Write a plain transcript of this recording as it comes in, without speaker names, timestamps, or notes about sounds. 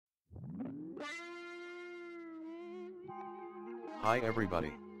Hi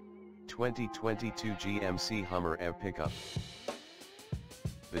everybody. 2022 GMC Hummer EV pickup.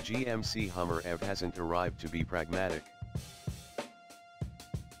 The GMC Hummer EV hasn't arrived to be pragmatic.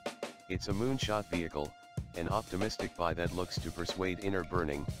 It's a moonshot vehicle, an optimistic buy that looks to persuade inner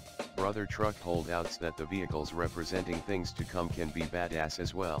burning, brother truck holdouts that the vehicles representing things to come can be badass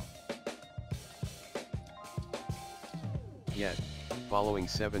as well. Yet, following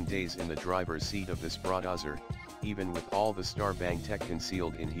 7 days in the driver's seat of this broadozer, even with all the star-bang tech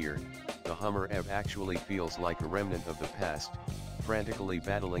concealed in here, the Hummer EV actually feels like a remnant of the past, frantically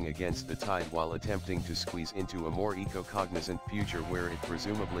battling against the tide while attempting to squeeze into a more eco-cognizant future where it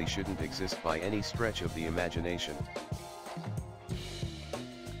presumably shouldn't exist by any stretch of the imagination.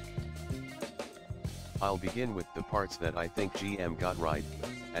 I'll begin with the parts that I think GM got right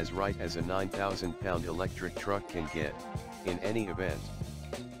as a 9,000-pound electric truck can get, in any event.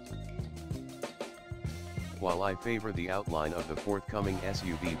 While I favor the outline of the forthcoming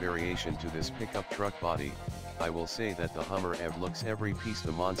SUV variation to this pickup truck body, I will say that the Hummer EV looks every piece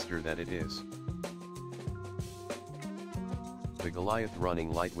the monster that it is. The Goliath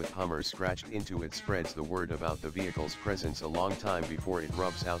running light with Hummer scratched into it spreads the word about the vehicle's presence a long time before it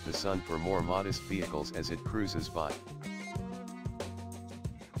rubs out the sun for more modest vehicles as it cruises by.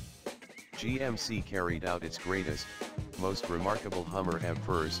 GMC carried out its greatest, most remarkable Hummer EV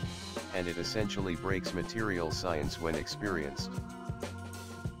first, and it essentially breaks material science when experienced.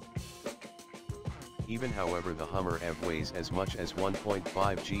 Even however the Hummer EV weighs as much as 1.5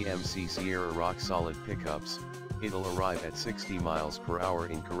 GMC Sierra rock-solid pickups, it'll arrive at 60 miles per hour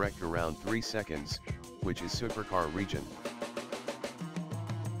in correct around 3 seconds, which is supercar region.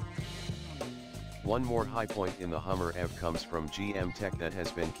 One more high point in the Hummer EV comes from GM tech that has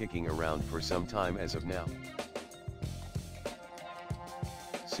been kicking around for some time as of now.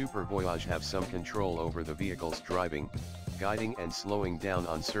 Super Voyage have some control over the vehicle's driving, guiding and slowing down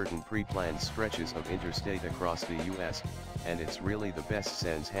on certain pre-planned stretches of interstate across the US, and it's really the best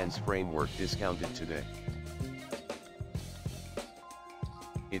sans hands framework discounted today.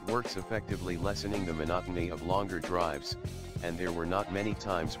 It works effectively lessening the monotony of longer drives, and there were not many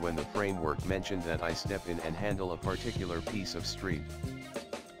times when the framework mentioned that I step in and handle a particular piece of street.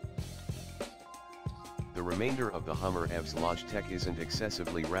 The remainder of the Hummer EV's Logitech isn't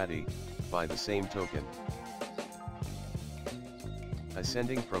excessively ratty, by the same token.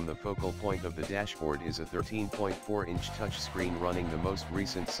 Ascending from the focal point of the dashboard is a 13.4-inch touchscreen running the most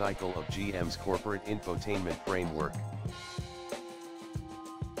recent cycle of GM's corporate infotainment framework.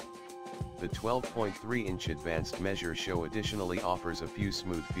 The 12.3-inch advanced measure show additionally offers a few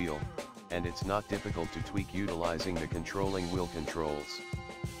smooth feel, and it's not difficult to tweak utilizing the controlling wheel controls.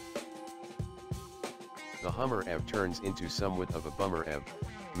 The Hummer EV turns into somewhat of a bummer EV,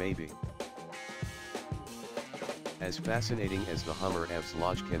 maybe. As fascinating as the Hummer EV's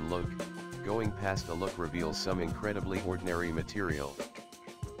Lodge can look, going past the look reveals some incredibly ordinary material.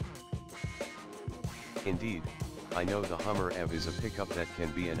 Indeed, I know the Hummer EV is a pickup that can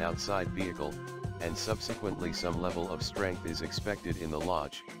be an outside vehicle, and subsequently some level of strength is expected in the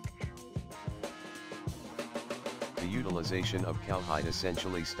Lodge. The utilization of cowhide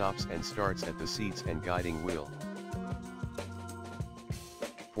essentially stops and starts at the seats and guiding wheel.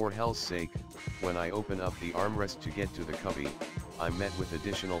 For hell's sake, when I open up the armrest to get to the cubby, I'm met with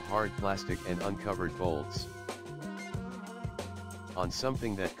additional hard plastic and uncovered bolts. On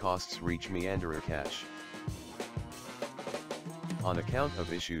something that costs reach meander a cash. On account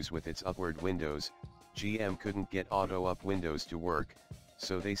of issues with its upward windows, GM couldn't get auto-up windows to work,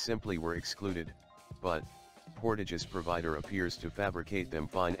 so they simply were excluded, but Portage's provider appears to fabricate them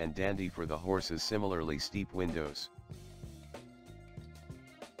fine and dandy for the horse's similarly steep windows.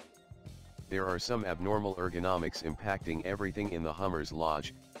 There are some abnormal ergonomics impacting everything in the Hummer's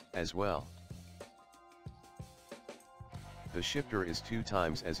Lodge, as well. The shifter is 2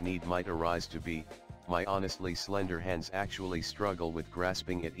 times as need might arise to be, my honestly slender hands actually struggle with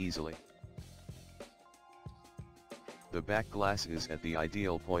grasping it easily. The back glass is at the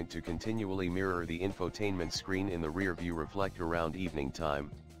ideal point to continually mirror the infotainment screen in the rear view reflector around evening time,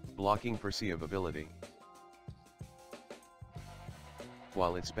 blocking perceivability.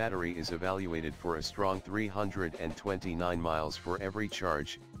 While its battery is evaluated for a strong 329 miles for every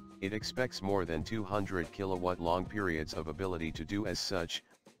charge, it expects more than 200 kilowatt long periods of ability to do as such,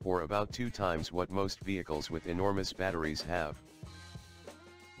 or about 2 times what most vehicles with enormous batteries have.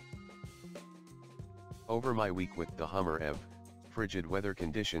 Over my week with the Hummer EV, frigid weather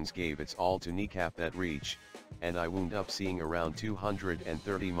conditions gave its all to kneecap that reach, and I wound up seeing around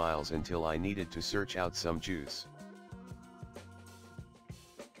 230 miles until I needed to search out some juice.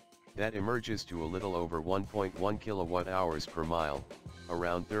 That emerges to a little over 1.1 kilowatt-hours per mile,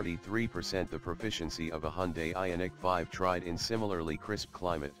 around 33% the proficiency of a Hyundai Ioniq 5 tried in similarly crisp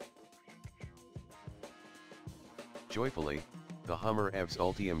climate. Joyfully, the Hummer EV's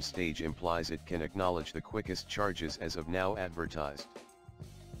Ultium stage implies it can acknowledge the quickest charges as of now advertised.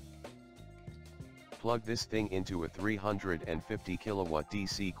 Plug this thing into a 350 kilowatt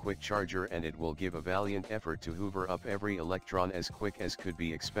DC quick charger and it will give a valiant effort to hoover up every electron as quick as could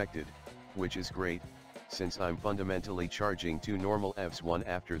be expected, which is great, since I'm fundamentally charging two normal EVs one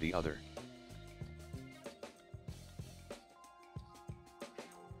after the other.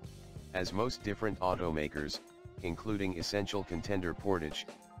 As most different automakers, including essential contender Portage,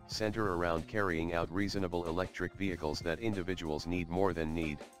 center around carrying out reasonable electric vehicles that individuals need more than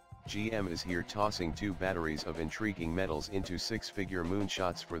need, GM is here tossing two batteries of intriguing metals into six-figure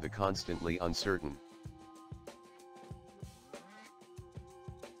moonshots for the constantly uncertain.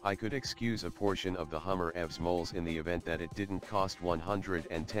 I could excuse a portion of the Hummer EV's moles in the event that it didn't cost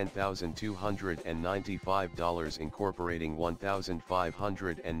 $110,295 incorporating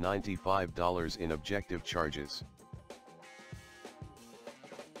 $1,595 in objective charges.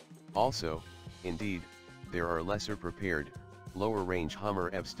 Also, indeed, there are lesser prepared, lower-range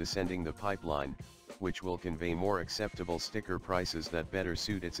Hummer EVs descending the pipeline, which will convey more acceptable sticker prices that better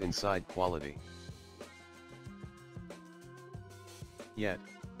suit its inside quality. Yet,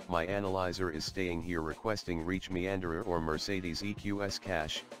 my analyzer is staying here requesting Reach Meanderer or Mercedes EQS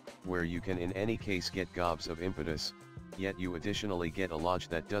Cash, where you can in any case get gobs of impetus, yet you additionally get a lodge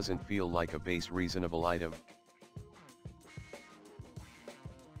that doesn't feel like a base reasonable item.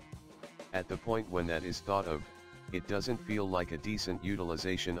 At the point when that is thought of, it doesn't feel like a decent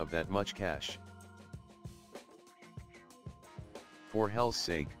utilization of that much cash. For hell's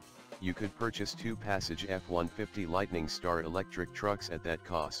sake, you could purchase two-passage F-150 Lightning Star electric trucks at that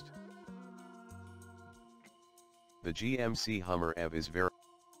cost. The GMC Hummer EV is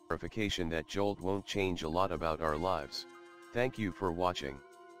verification that Jolt won't change a lot about our lives. Thank you for watching.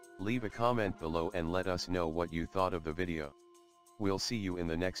 Leave a comment below and let us know what you thought of the video. We'll see you in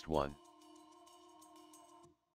the next one.